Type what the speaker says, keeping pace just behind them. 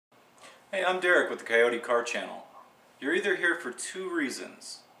Hey, I'm Derek with the Coyote Car Channel. You're either here for two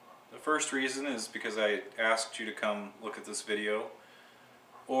reasons. The first reason is because I asked you to come look at this video,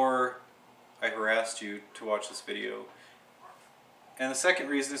 or I harassed you to watch this video. And the second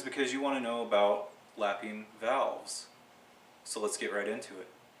reason is because you want to know about lapping valves. So let's get right into it.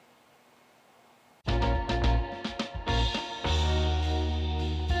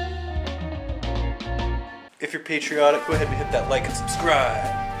 If you're patriotic, go ahead and hit that like and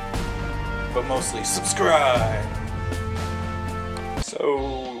subscribe. But mostly subscribe.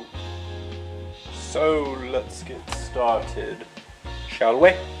 So let's get started, shall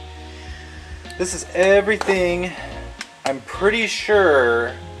we? This is everything I'm pretty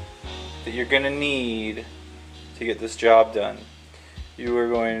sure that you're gonna need to get this job done. You are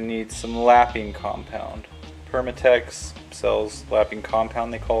going to need some lapping compound. Permatex sells lapping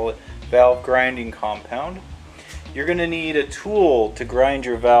compound, they call it valve grinding compound. You're going to need a tool to grind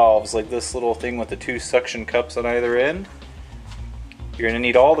your valves, like this little thing with the two suction cups on either end. You're going to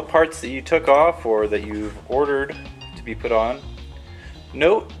need all the parts that you took off or that you've ordered to be put on.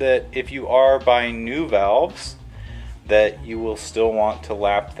 Note that if you are buying new valves, that you will still want to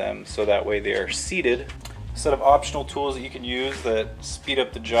lap them so that way they are seated. A set of optional tools that you can use that speed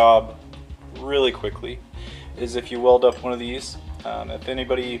up the job really quickly is if you weld up one of these. If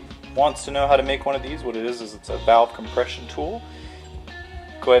anybody wants to know how to make one of these, what it is it's a valve compression tool.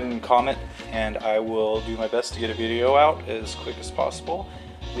 Go ahead and comment and I will do my best to get a video out as quick as possible.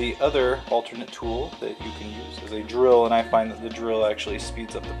 The other alternate tool that you can use is a drill, and I find that the drill actually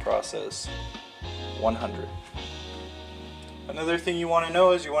speeds up the process 100. Another thing you want to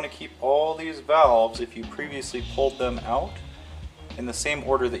know is you want to keep all these valves, if you previously pulled them out, in the same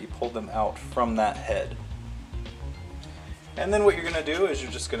order that you pulled them out from that head. And then what you're going to do is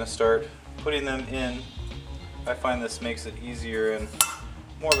you're just going to start putting them in. I find this makes it easier and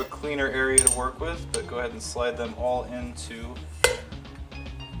more of a cleaner area to work with, but go ahead and slide them all into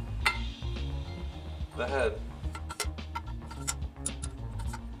the head.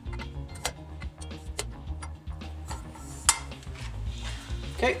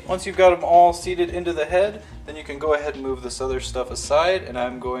 Okay, once you've got them all seated into the head, then you can go ahead and move this other stuff aside, and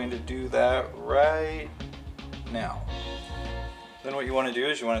I'm going to do that right now. Then what you want to do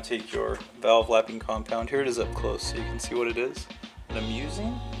is you want to take your valve lapping compound, here it is up close so you can see what it is that I'm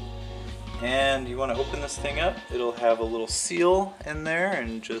using, and you want to open this thing up. It'll have a little seal in there,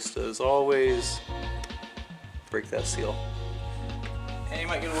 and just as always, break that seal. And you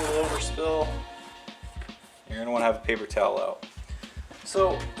might get a little overspill. You're going to want to have a paper towel out.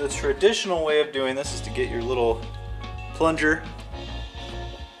 So the traditional way of doing this is to get your little plunger,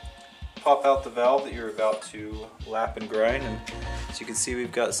 pop out the valve that you're about to lap and grind, and as you can see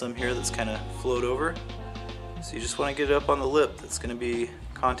we've got some here that's kind of flowed over. So you just want to get it up on the lip that's going to be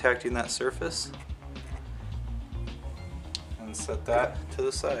contacting that surface, and set that to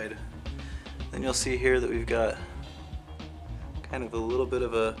the side. Then you'll see here that we've got kind of a little bit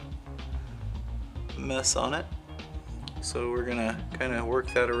of a mess on it. So we're going to kind of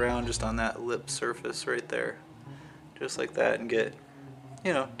work that around just on that lip surface right there, just like that, and get,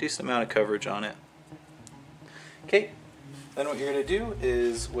 you know, decent amount of coverage on it. Okay, then what you're going to do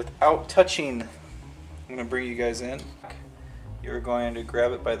is, without touching, I'm going to bring you guys in. You're going to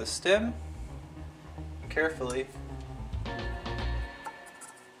grab it by the stem and carefully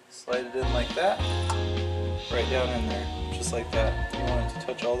slide it in like that, right down in there, just like that. You want it to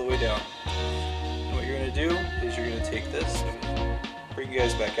touch all the way down. And what you're going to do is you're going to take this, bring you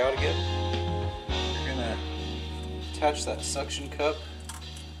guys back out again. You're going to attach that suction cup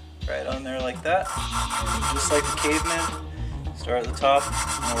right on there like that, and just like the caveman, start at the top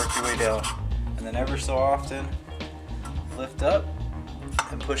and work your way down, and then ever so often lift up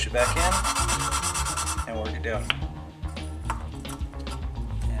and push it back in and work it down.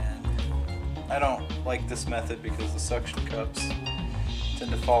 And I don't like this method because the suction cups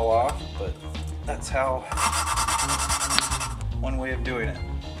tend to fall off, but that's how one way of doing it.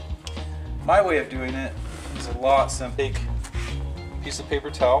 My way of doing it is a lot simpler. Take a piece of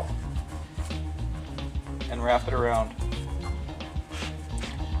paper towel and wrap it around.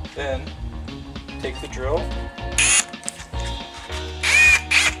 Then take the drill,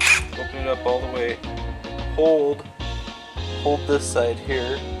 open it up all the way, hold this side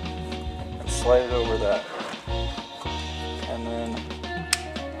here, and slide it over that. And then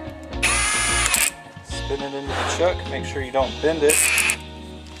spin it into the chuck, make sure you don't bend it.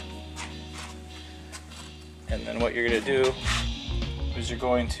 And then what you're going to do is you're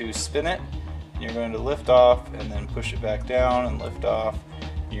going to spin it, and you're going to lift off and then push it back down and lift off.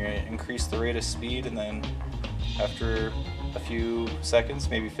 You're going to increase the rate of speed, and then after a few seconds,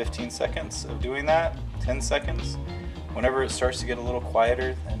 maybe 15 seconds of doing that, 10 seconds. Whenever it starts to get a little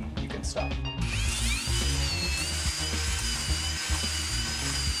quieter, then you can stop.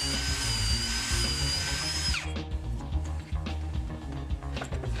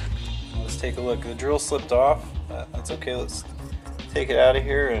 Let's take a look. The drill slipped off. That's okay. Let's take it out of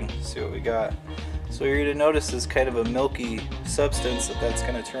here and see what we got. So you're going to notice this kind of a milky substance that's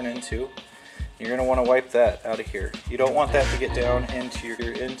going to turn into. You're going to want to wipe that out of here. You don't want that to get down into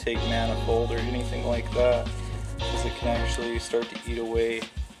your intake manifold or anything like that, because it can actually start to eat away.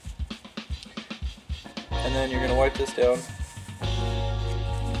 And then you're going to wipe this down.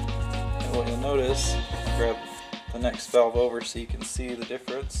 And what you'll notice, I'll grab the next valve over so you can see the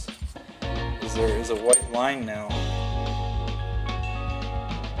difference, is there is a white line now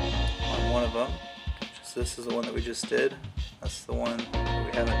on one of them. This is the one that we just did. That's the one that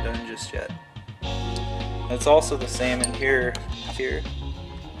we haven't done just yet. And it's also the same in here. There's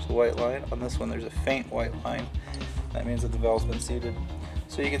a white line. On this one there's a faint white line. That means that the valve's been seated.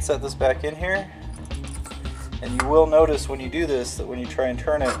 So you can set this back in here. And you will notice when you do this that when you try and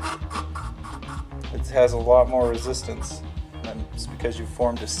turn it, it has a lot more resistance. And it's because you've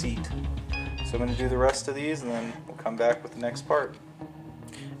formed a seat. So I'm going to do the rest of these and then we'll come back with the next part.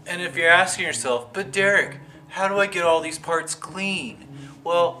 And if you're asking yourself, but Derek, how do I get all these parts clean?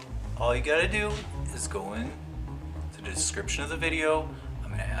 Well, all you gotta do is go in to the description of the video. I'm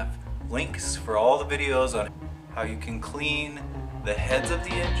gonna have links for all the videos on how you can clean the heads of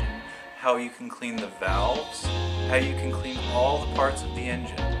the engine, how you can clean the valves, how you can clean all the parts of the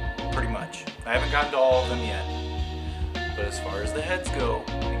engine, pretty much. I haven't gotten to all of them yet. But as far as the heads go,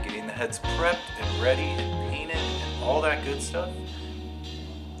 and getting the heads prepped and ready and painted and all that good stuff,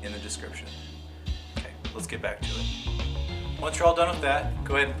 in the description. Okay, let's get back to it. Once you're all done with that,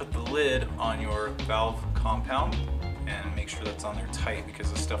 go ahead and put the lid on your valve compound and make sure that's on there tight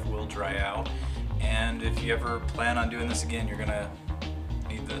because the stuff will dry out. And if you ever plan on doing this again, you're gonna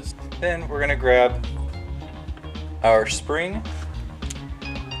need this. Then we're gonna grab our spring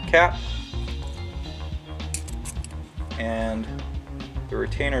cap and the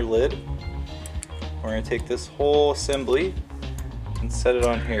retainer lid. We're gonna take this whole assembly and set it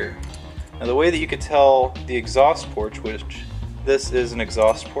on here. Now the way that you could tell the exhaust port, which this is an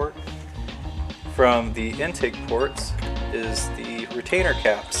exhaust port, from the intake ports is the retainer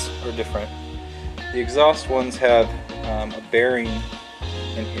caps are different. The exhaust ones have a bearing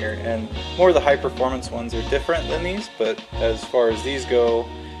in here, and more of the high performance ones are different than these, but as far as these go,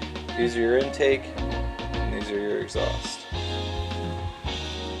 these are your intake and these are your exhaust.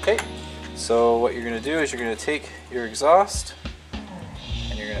 Okay, so what you're going to do is you're going to take your exhaust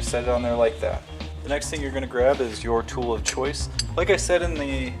and you're going to set it on there like that. The next thing you're going to grab is your tool of choice. Like I said in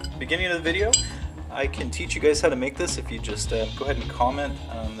the beginning of the video, I can teach you guys how to make this. If you just go ahead and comment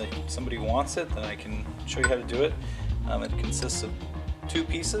that somebody wants it, then I can show you how to do it. It consists of two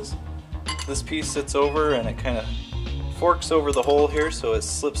pieces. This piece sits over and it kind of forks over the hole here so it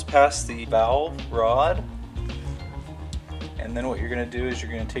slips past the valve rod. And then what you're going to do is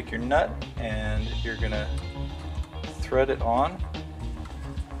you're going to take your nut and you're going to thread it on.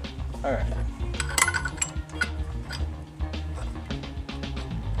 Alright.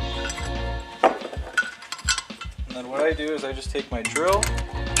 And then what I do is I just take my drill,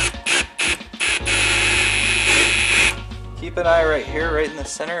 keep an eye right here, right in the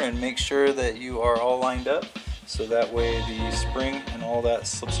center, and make sure that you are all lined up so that way the spring and all that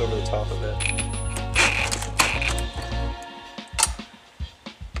slips over the top of it.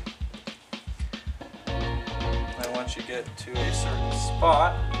 And once you get to a certain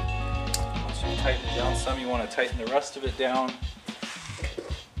spot, once you tighten it down some, you want to tighten the rest of it down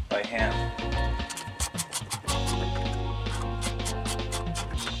by hand.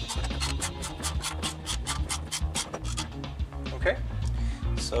 Okay,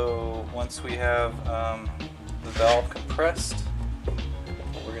 so once we have the valve compressed,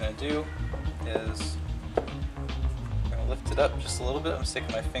 what we're going to do is we're going to lift it up just a little bit. I'm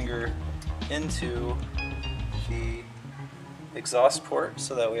sticking my finger into the exhaust port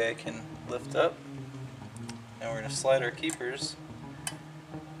so that way I can lift up. And we're going to slide our keepers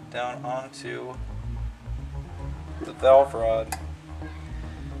down onto the valve rod.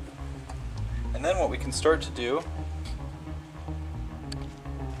 And then what we can start to do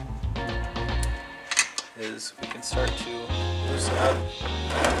is we can start to loosen up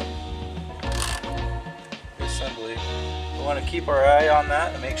the assembly. We want to keep our eye on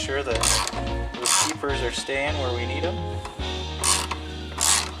that and make sure that those keepers are staying where we need them.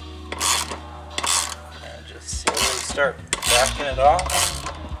 And just slowly start backing it off,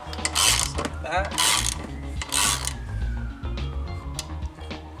 just like that.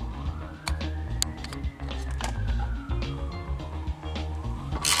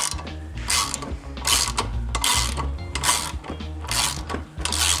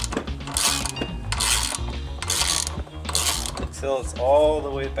 it's all the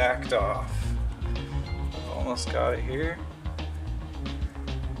way backed off. Almost got it here.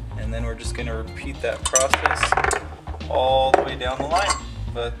 And then we're just going to repeat that process all the way down the line.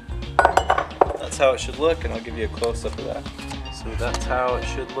 But that's how it should look, and I'll give you a close-up of that. So that's how it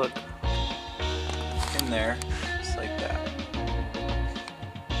should look in there, just like that.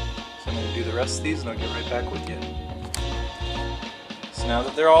 So I'm going to do the rest of these and I'll get right back with you. So now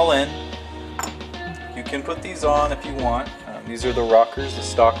that they're all in, you can put these on if you want. These are the rockers, the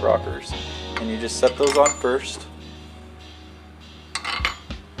stock rockers, and you just set those on first.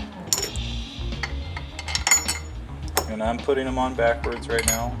 And I'm putting them on backwards right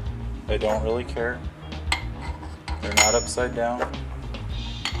now. I don't really care. They're not upside down.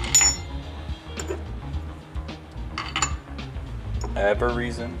 I have a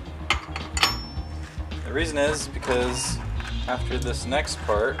reason. The reason is because after this next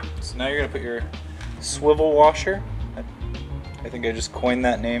part, so now you're going to put your swivel washer. I think I just coined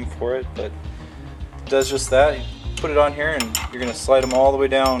that name for it, but it does just that. You put it on here and you're going to slide them all the way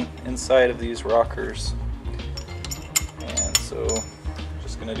down inside of these rockers. And so,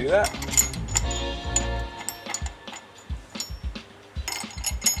 just going to do that.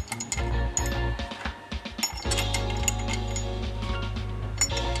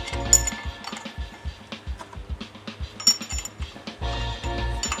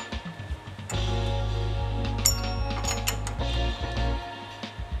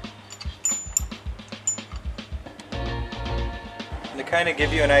 To kind of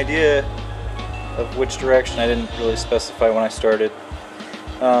give you an idea of which direction, I didn't really specify when I started.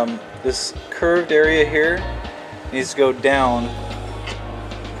 This curved area here needs to go down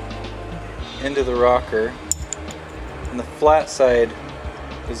into the rocker, and the flat side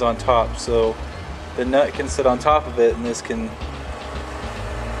is on top, so the nut can sit on top of it and this can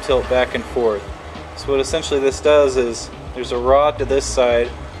tilt back and forth. So what essentially this does is there's a rod to this side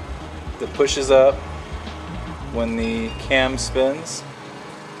that pushes up when the cam spins,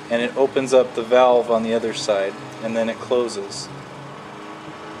 and it opens up the valve on the other side, and then it closes.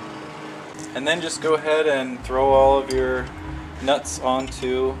 And then just go ahead and throw all of your nuts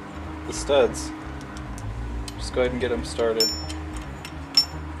onto the studs. Just go ahead and get them started.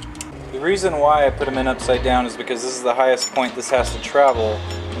 The reason why I put them in upside down is because this is the highest point this has to travel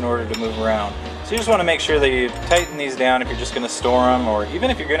in order to move around. So you just want to make sure that you tighten these down if you're just going to store them, or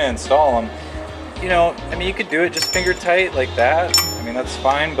even if you're going to install them. You know, I mean, you could do it just finger tight like that. I mean, that's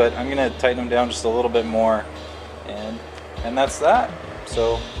fine, but I'm going to tighten them down just a little bit more. And that's that.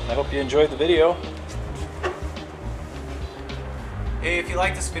 So I hope you enjoyed the video. Hey, if you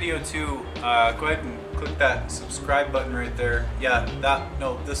like this video too, go ahead and click that subscribe button right there. Yeah,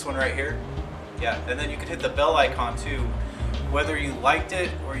 this one right here. Yeah, and then you could hit the bell icon too. Whether you liked it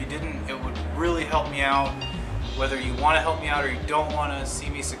or you didn't, it would really help me out. Whether you want to help me out or you don't want to see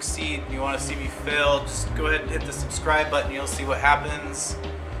me succeed and you want to see me fail, just go ahead and hit the subscribe button. You'll see what happens.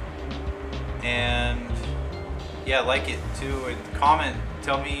 And yeah, like it too, and comment.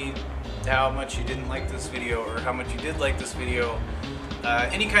 Tell me how much you didn't like this video or how much you did like this video.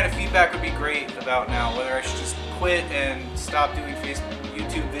 Any kind of feedback would be great about now, whether I should just quit and stop doing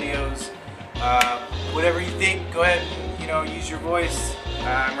YouTube videos. Whatever you think, go ahead and use your voice.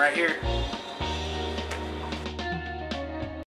 I'm right here.